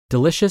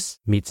Delicious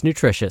meets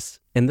nutritious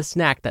in the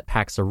snack that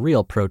packs a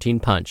real protein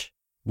punch.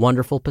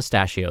 Wonderful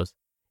Pistachios.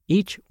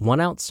 Each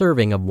 1-ounce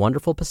serving of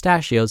Wonderful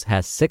Pistachios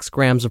has 6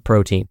 grams of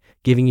protein,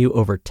 giving you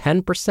over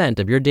 10%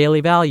 of your daily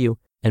value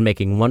and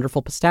making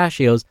Wonderful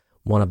Pistachios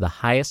one of the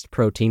highest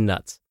protein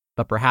nuts.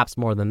 But perhaps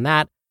more than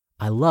that,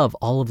 I love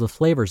all of the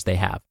flavors they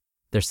have.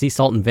 Their sea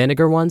salt and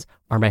vinegar ones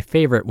are my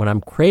favorite when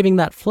I'm craving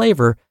that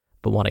flavor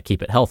but want to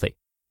keep it healthy.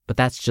 But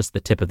that's just the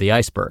tip of the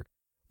iceberg.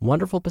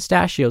 Wonderful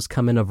Pistachios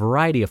come in a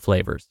variety of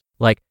flavors,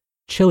 like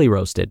chili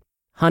roasted,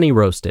 honey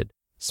roasted,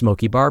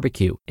 smoky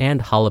barbecue,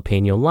 and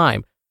jalapeno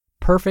lime,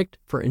 perfect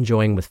for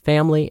enjoying with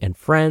family and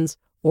friends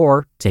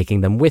or taking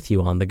them with you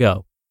on the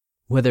go.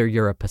 Whether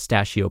you're a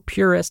pistachio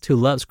purist who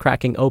loves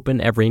cracking open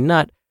every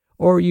nut,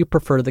 or you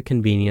prefer the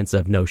convenience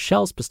of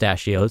no-shells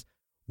pistachios,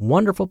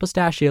 Wonderful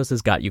Pistachios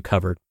has got you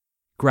covered.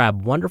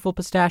 Grab Wonderful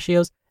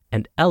Pistachios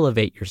and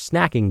elevate your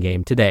snacking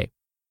game today.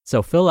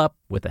 So fill up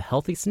with a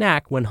healthy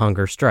snack when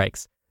hunger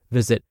strikes.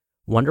 Visit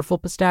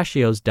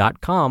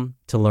wonderfulpistachios.com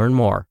to learn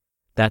more.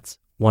 That's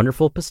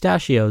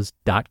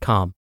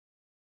wonderfulpistachios.com.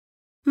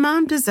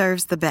 Mom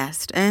deserves the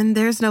best, and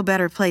there's no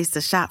better place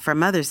to shop for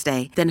Mother's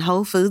Day than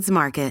Whole Foods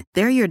Market.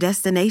 They're your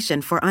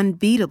destination for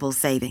unbeatable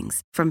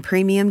savings, from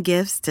premium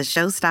gifts to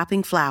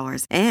show-stopping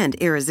flowers and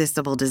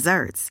irresistible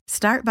desserts.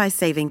 Start by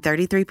saving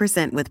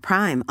 33% with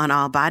Prime on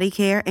all body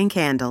care and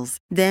candles.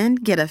 Then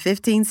get a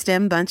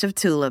 15-stem bunch of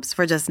tulips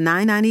for just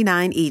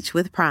 $9.99 each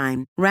with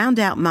Prime. Round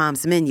out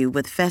Mom's menu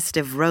with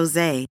festive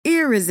rosé,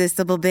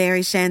 irresistible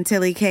berry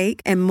chantilly cake,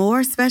 and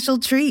more special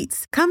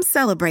treats. Come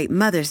celebrate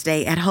Mother's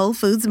Day at Whole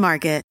Foods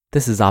Market.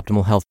 This is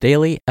Optimal Health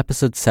Daily,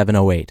 episode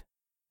 708.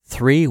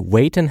 3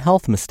 Weight and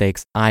Health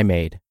Mistakes I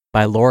Made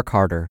by Laure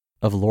Carter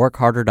of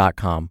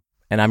laurecarter.com.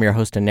 And I'm your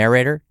host and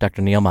narrator,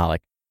 Dr. Neil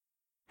Malik.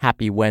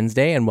 Happy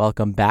Wednesday and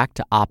welcome back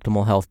to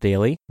Optimal Health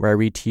Daily, where I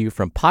read to you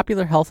from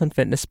popular health and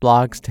fitness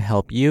blogs to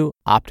help you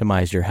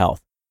optimize your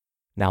health.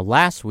 Now,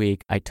 last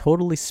week, I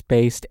totally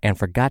spaced and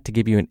forgot to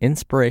give you an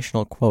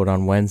inspirational quote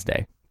on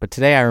Wednesday, but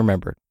today I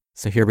remembered,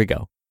 so here we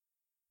go.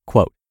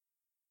 Quote,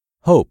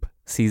 "Hope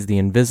sees the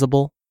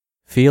invisible,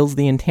 feels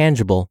the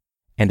intangible,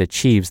 and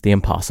achieves the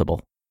impossible."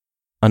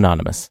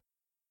 Anonymous.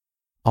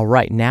 All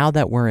right, now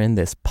that we're in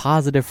this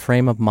positive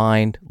frame of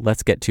mind,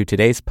 let's get to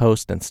today's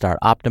post and start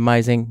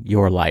optimizing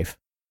your life.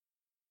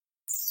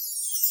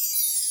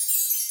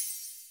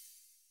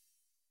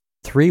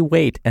 3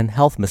 Weight and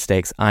Health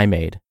Mistakes I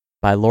Made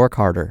by Laure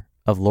Carter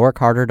of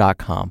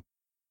laurecarter.com.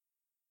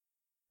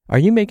 Are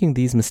you making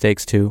these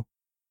mistakes too?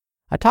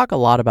 I talk a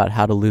lot about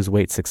how to lose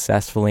weight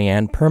successfully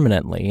and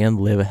permanently and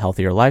live a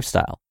healthier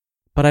lifestyle.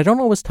 But I don't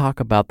always talk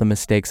about the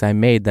mistakes I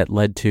made that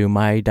led to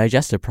my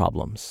digestive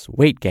problems,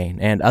 weight gain,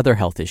 and other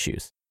health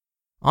issues.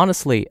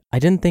 Honestly, I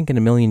didn't think in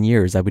a million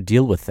years I would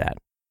deal with that.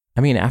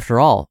 I mean, after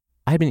all,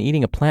 I had been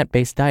eating a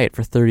plant-based diet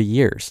for 30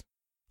 years.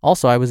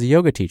 Also, I was a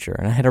yoga teacher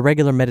and I had a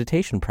regular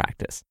meditation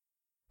practice.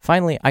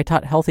 Finally, I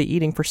taught healthy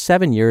eating for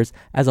 7 years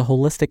as a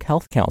holistic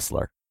health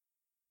counselor.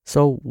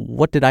 So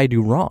what did I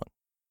do wrong?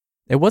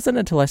 It wasn't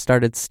until I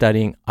started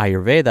studying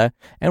Ayurveda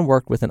and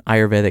worked with an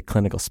Ayurvedic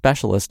clinical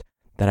specialist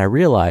that I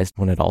realized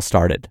when it all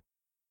started.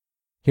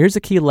 Here's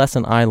a key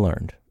lesson I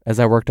learned as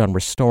I worked on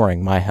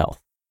restoring my health.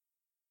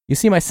 You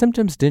see, my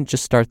symptoms didn't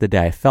just start the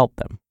day I felt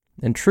them.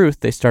 In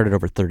truth, they started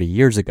over 30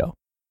 years ago.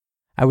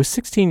 I was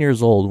 16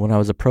 years old when I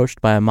was approached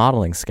by a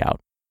modeling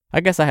scout. I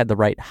guess I had the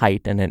right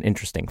height and an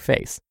interesting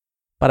face,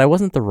 but I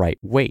wasn't the right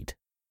weight.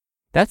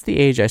 That's the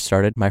age I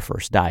started my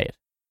first diet.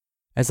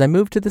 As I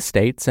moved to the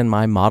States and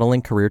my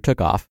modeling career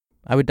took off,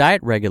 I would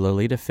diet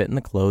regularly to fit in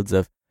the clothes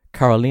of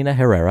Carolina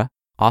Herrera,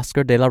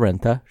 Oscar de la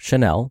Renta,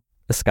 Chanel,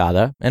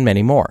 Escada, and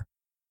many more.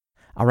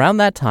 Around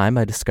that time,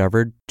 I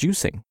discovered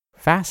juicing,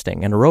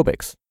 fasting, and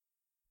aerobics.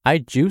 I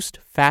juiced,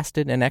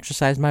 fasted, and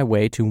exercised my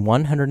way to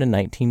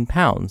 119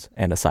 pounds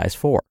and a size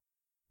 4.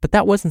 But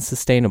that wasn't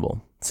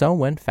sustainable, so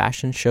when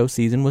fashion show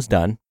season was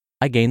done,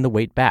 I gained the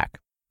weight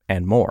back,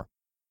 and more.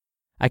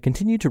 I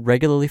continued to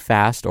regularly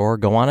fast or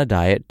go on a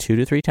diet 2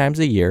 to 3 times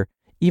a year,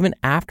 even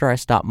after I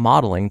stopped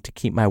modeling to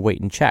keep my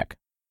weight in check.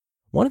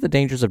 One of the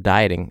dangers of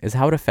dieting is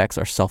how it affects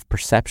our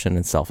self-perception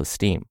and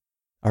self-esteem.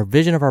 Our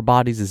vision of our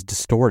bodies is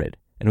distorted,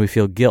 and we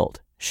feel guilt,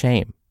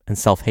 shame, and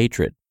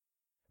self-hatred.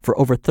 For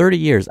over 30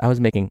 years, I was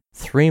making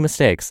 3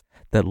 mistakes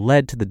that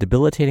led to the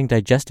debilitating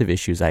digestive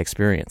issues I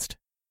experienced.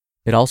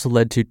 It also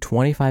led to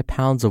 25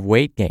 pounds of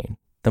weight gain,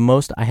 the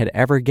most I had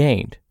ever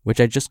gained,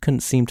 which I just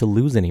couldn't seem to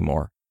lose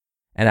anymore.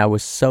 And I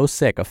was so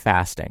sick of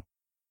fasting.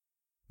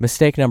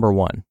 Mistake number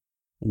 1,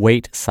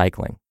 weight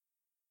cycling.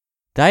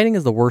 Dieting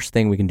is the worst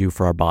thing we can do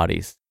for our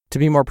bodies. To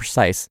be more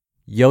precise,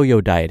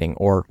 yo-yo dieting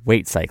or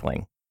weight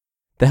cycling.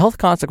 The health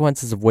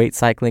consequences of weight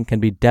cycling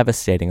can be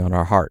devastating on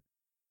our heart.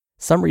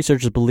 Some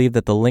researchers believe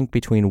that the link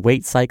between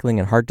weight cycling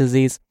and heart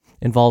disease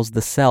involves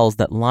the cells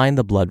that line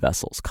the blood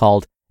vessels,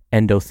 called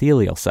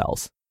endothelial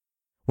cells.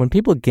 When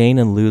people gain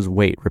and lose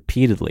weight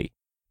repeatedly,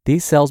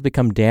 these cells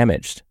become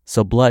damaged,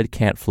 so blood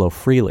can't flow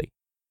freely.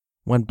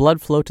 When blood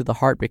flow to the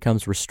heart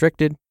becomes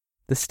restricted,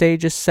 the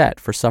stage is set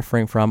for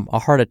suffering from a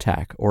heart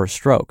attack or a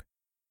stroke.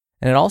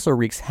 And it also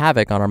wreaks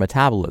havoc on our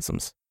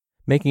metabolisms,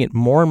 making it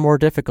more and more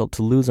difficult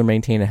to lose or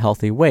maintain a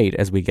healthy weight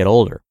as we get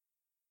older.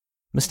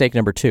 Mistake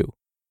number 2,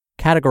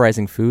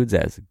 categorizing foods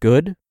as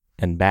good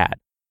and bad.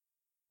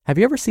 Have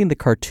you ever seen the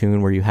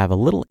cartoon where you have a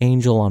little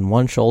angel on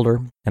one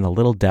shoulder and a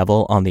little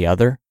devil on the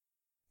other?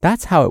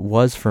 That's how it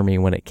was for me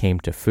when it came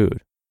to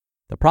food.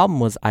 The problem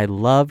was I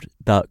loved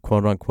the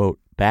quote-unquote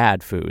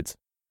bad foods.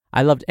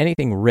 I loved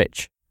anything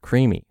rich,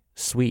 creamy,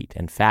 sweet,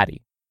 and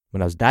fatty.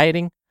 When I was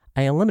dieting,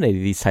 I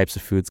eliminated these types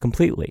of foods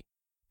completely.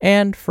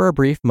 And for a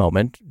brief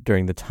moment,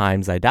 during the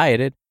times I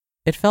dieted,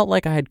 it felt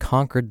like I had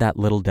conquered that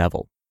little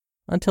devil.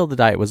 Until the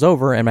diet was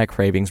over and my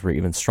cravings were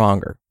even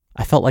stronger.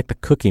 I felt like the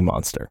Cookie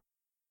Monster.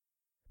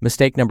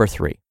 Mistake number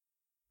 3,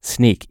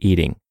 sneak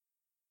eating.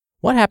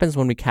 What happens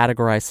when we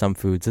categorize some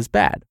foods as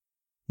bad?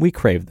 We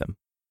crave them.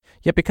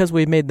 Yet because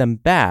we've made them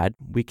bad,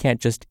 we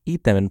can't just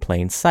eat them in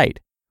plain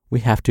sight. We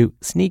have to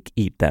sneak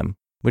eat them,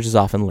 which is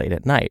often late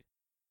at night.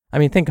 I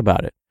mean, think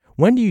about it.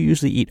 When do you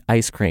usually eat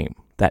ice cream,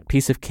 that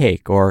piece of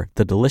cake, or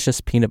the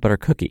delicious peanut butter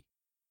cookie?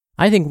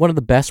 I think one of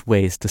the best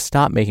ways to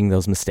stop making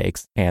those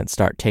mistakes and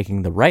start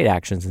taking the right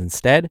actions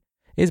instead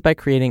is by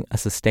creating a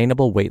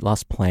sustainable weight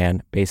loss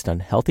plan based on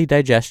healthy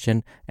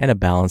digestion and a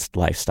balanced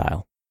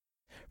lifestyle.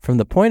 From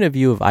the point of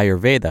view of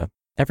Ayurveda,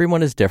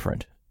 everyone is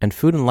different, and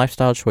food and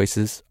lifestyle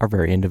choices are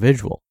very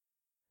individual.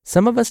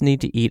 Some of us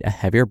need to eat a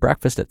heavier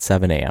breakfast at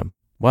 7 a.m.,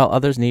 while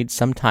others need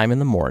some time in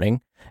the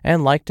morning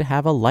and like to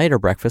have a lighter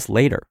breakfast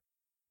later.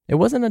 It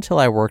wasn't until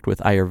I worked with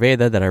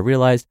Ayurveda that I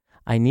realized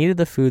I needed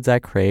the foods I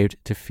craved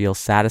to feel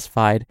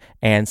satisfied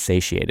and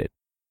satiated.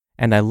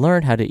 And I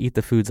learned how to eat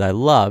the foods I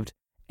loved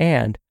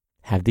and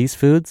have these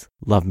foods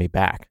love me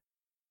back.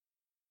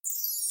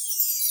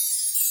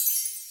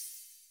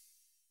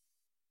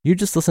 You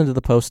just listened to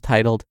the post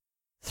titled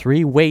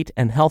 3 Weight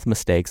and Health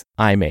Mistakes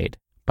I Made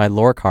by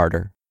Laure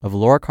Carter of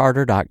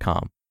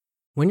LaureCarter.com.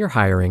 When you're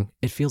hiring,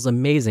 it feels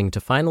amazing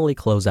to finally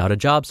close out a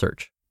job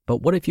search. But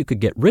what if you could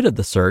get rid of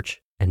the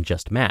search and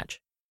just match?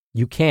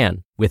 You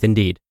can with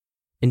Indeed.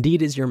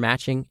 Indeed is your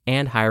matching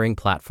and hiring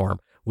platform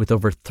with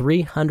over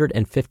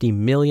 350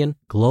 million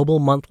global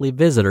monthly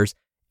visitors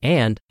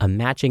and a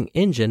matching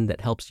engine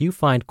that helps you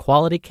find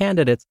quality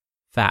candidates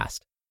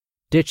fast.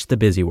 Ditch the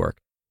busy work.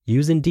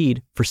 Use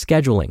Indeed for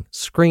scheduling,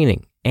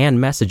 screening, and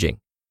messaging.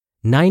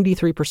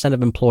 93%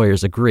 of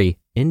employers agree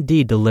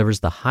Indeed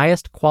delivers the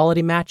highest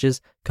quality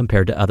matches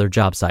compared to other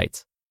job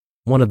sites.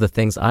 One of the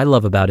things I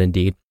love about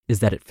Indeed is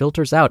that it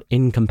filters out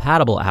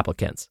incompatible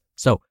applicants.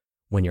 So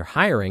when you're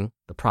hiring,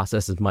 the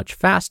process is much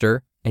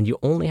faster and you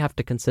only have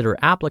to consider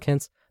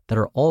applicants that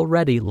are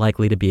already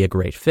likely to be a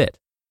great fit.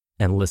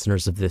 And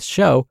listeners of this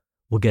show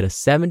will get a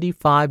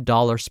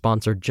 $75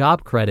 sponsored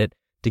job credit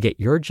to get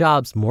your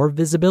jobs more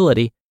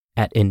visibility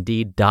at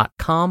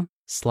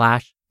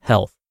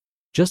Indeed.com/health.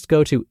 Just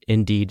go to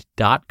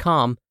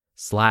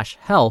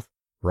Indeed.com/health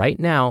right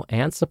now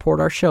and support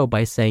our show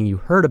by saying you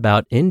heard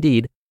about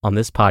Indeed on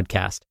this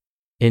podcast.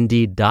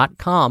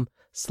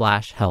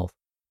 Indeed.com/health.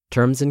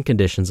 Terms and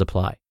conditions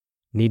apply.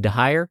 Need to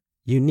hire?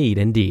 You need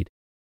Indeed.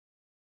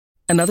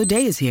 Another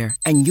day is here,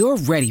 and you're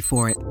ready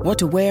for it. What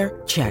to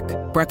wear? Check.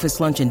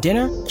 Breakfast, lunch, and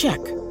dinner? Check.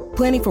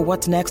 Planning for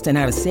what's next and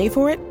how to save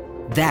for it?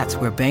 That's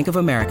where Bank of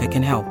America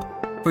can help.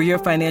 For your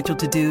financial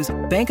to-dos,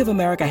 Bank of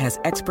America has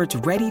experts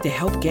ready to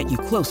help get you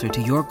closer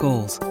to your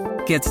goals.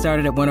 Get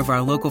started at one of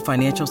our local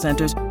financial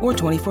centers or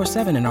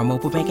 24/7 in our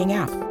mobile banking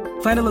app.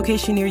 Find a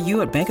location near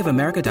you at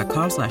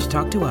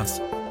bankofamerica.com/talktous.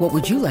 What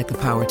would you like the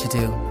power to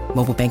do?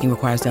 Mobile banking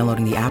requires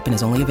downloading the app and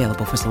is only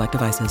available for select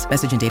devices.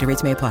 Message and data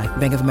rates may apply.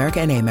 Bank of America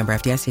N.A., member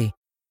FDIC.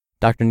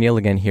 Dr. Neal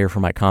again here for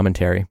my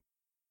commentary.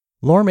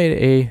 Laure made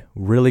a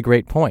really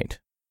great point.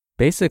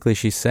 Basically,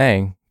 she's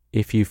saying,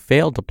 if you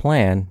fail to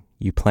plan,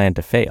 you plan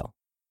to fail,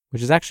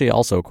 which is actually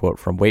also a quote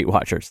from Weight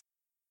Watchers.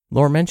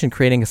 Laure mentioned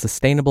creating a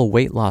sustainable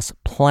weight loss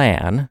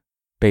plan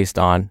based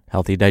on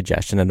healthy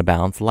digestion and a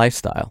balanced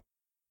lifestyle.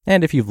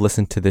 And if you've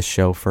listened to this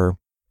show for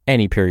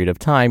any period of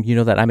time, you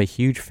know that I'm a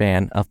huge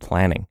fan of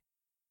planning.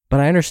 But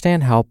I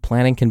understand how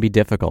planning can be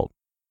difficult.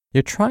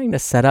 You're trying to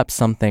set up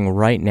something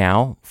right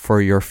now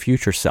for your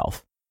future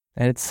self.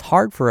 And it's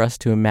hard for us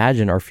to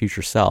imagine our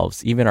future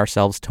selves, even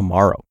ourselves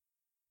tomorrow.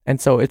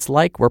 And so it's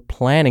like we're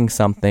planning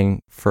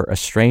something for a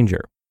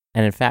stranger.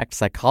 And in fact,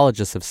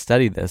 psychologists have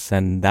studied this,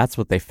 and that's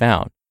what they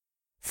found.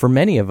 For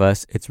many of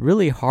us, it's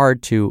really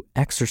hard to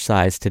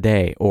exercise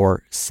today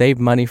or save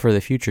money for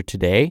the future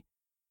today.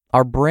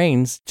 Our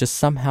brains just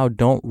somehow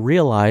don't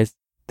realize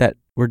that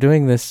we're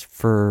doing this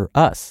for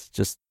us,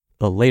 just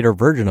a later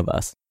version of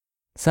us.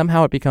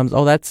 Somehow it becomes,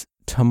 oh, that's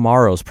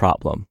tomorrow's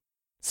problem.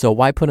 So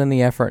why put in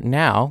the effort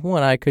now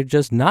when I could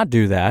just not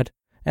do that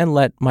and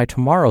let my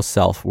tomorrow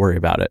self worry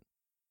about it?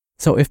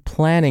 So if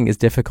planning is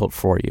difficult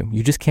for you,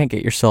 you just can't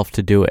get yourself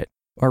to do it.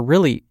 Or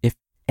really, if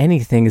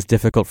anything is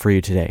difficult for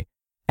you today,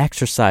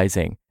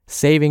 exercising,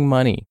 saving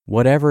money,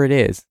 whatever it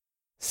is,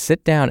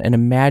 sit down and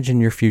imagine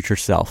your future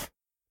self.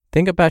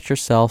 Think about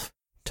yourself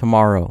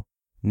tomorrow,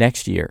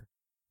 next year,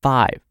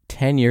 5,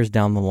 10 years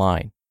down the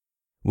line.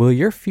 Will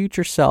your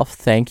future self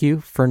thank you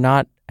for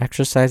not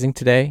exercising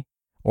today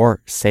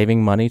or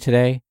saving money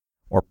today,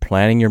 or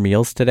planning your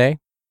meals today?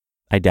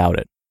 I doubt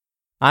it.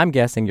 I'm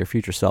guessing your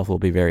future self will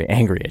be very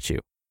angry at you.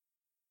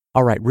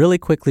 All right, really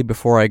quickly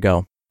before I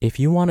go, if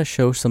you want to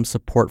show some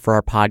support for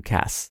our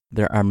podcasts,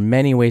 there are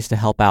many ways to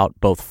help out,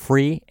 both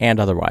free and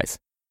otherwise.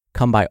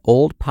 Come by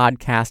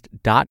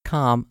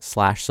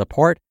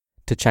oldpodcast.com/support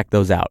to check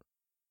those out.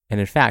 And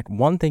in fact,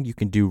 one thing you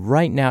can do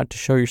right now to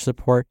show your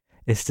support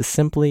is to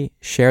simply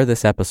share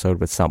this episode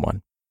with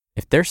someone.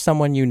 If there's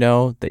someone you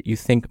know that you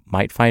think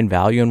might find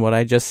value in what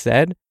I just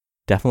said,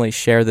 definitely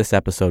share this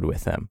episode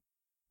with them.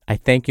 I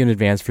thank you in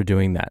advance for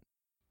doing that.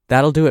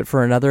 That'll do it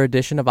for another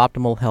edition of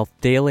Optimal Health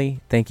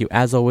Daily. Thank you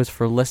as always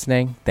for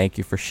listening. Thank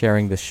you for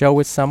sharing the show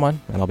with someone.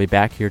 And I'll be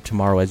back here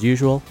tomorrow as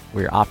usual,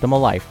 where your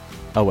optimal life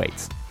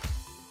awaits.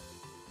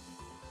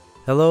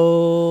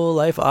 Hello,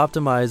 Life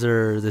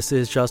Optimizer. This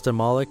is Justin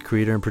Malik,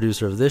 creator and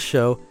producer of this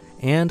show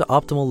and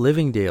Optimal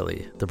Living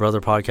Daily, the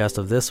brother podcast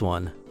of this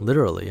one.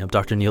 Literally, I'm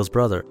Dr. Neil's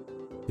brother.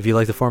 If you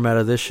like the format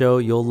of this show,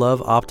 you'll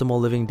love Optimal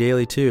Living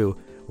Daily too,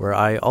 where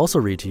I also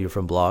read to you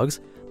from blogs,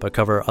 but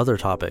cover other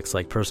topics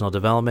like personal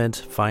development,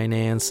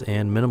 finance,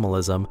 and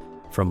minimalism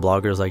from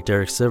bloggers like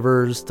Derek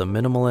Sivers, The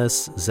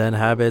Minimalists, Zen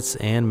Habits,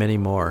 and many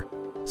more.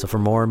 So for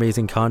more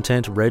amazing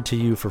content read to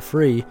you for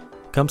free,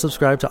 come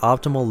subscribe to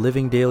Optimal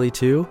Living Daily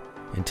too,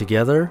 and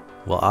together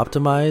we'll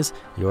optimize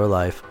your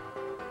life.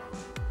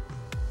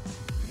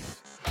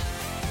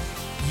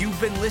 You've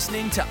been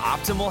listening to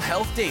Optimal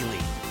Health Daily.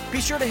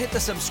 Be sure to hit the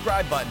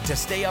subscribe button to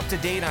stay up to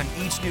date on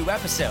each new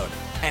episode,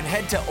 and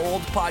head to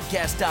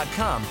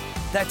oldpodcast.com.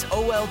 That's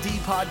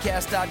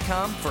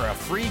oldpodcast.com for a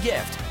free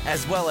gift,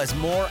 as well as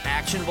more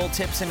actionable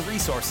tips and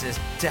resources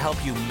to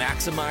help you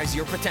maximize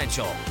your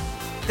potential.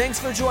 Thanks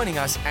for joining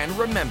us, and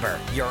remember,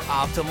 your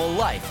optimal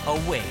life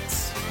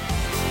awaits.